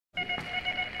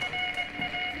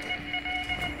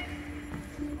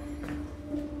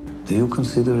Do you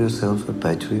consider yourself a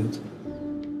patriot?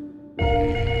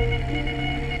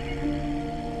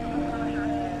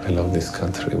 I love this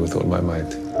country with all my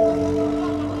might.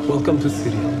 Welcome to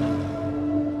Syria.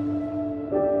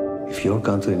 If your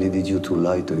country needed you to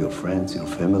lie to your friends, your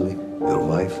family, your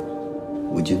wife,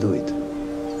 would you do it?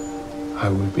 I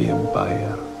will be a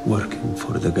buyer working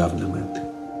for the government.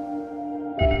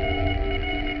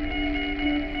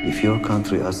 If your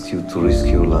country asked you to risk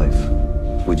your life,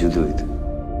 would you do it?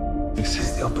 This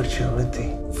is the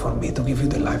opportunity for me to give you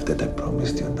the life that I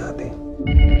promised you, Daddy.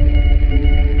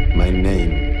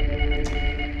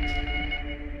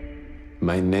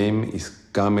 My name is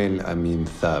Kamel Amin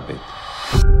Thabit.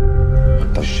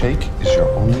 The Sheikh is your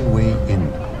only way in.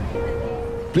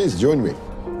 Please join me.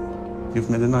 You've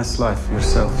made a nice life for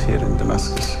yourself here in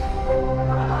Damascus.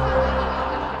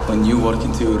 When you walk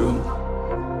into your room,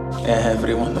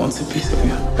 everyone wants a piece of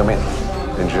you. Come in.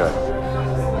 Enjoy.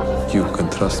 You can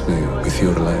trust me with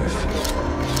your life.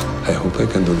 I hope I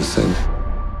can do the same.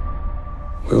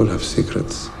 We all have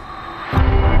secrets.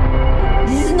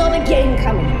 This is not a game,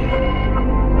 Kamel.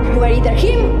 You are either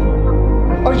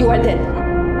him or you are dead.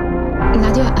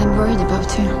 Nadia, I'm worried about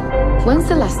you. When's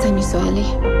the last time you saw Eli?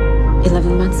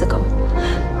 11 months ago.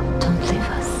 Don't leave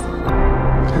us.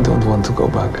 I don't want to go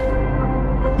back.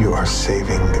 You are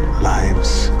saving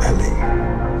lives, Eli.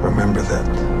 Remember that.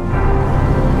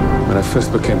 When I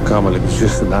first became Kamel, it was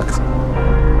just an act.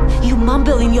 You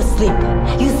mumble in your sleep.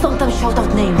 You sometimes shout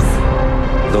out names.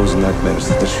 Those nightmares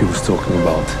that she was talking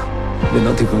about, they're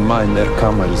not even mine, they're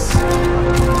Kamel's.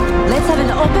 Let's have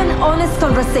an open, honest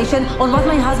conversation on what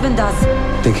my husband does.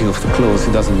 Thinking of the clothes,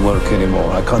 it doesn't work anymore.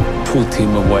 I can't put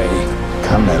him away.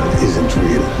 Kamel isn't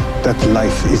real. That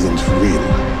life isn't real.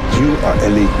 You are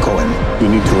Eli Cohen. You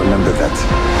need to remember that.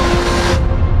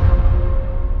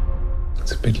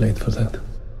 It's a bit late for that.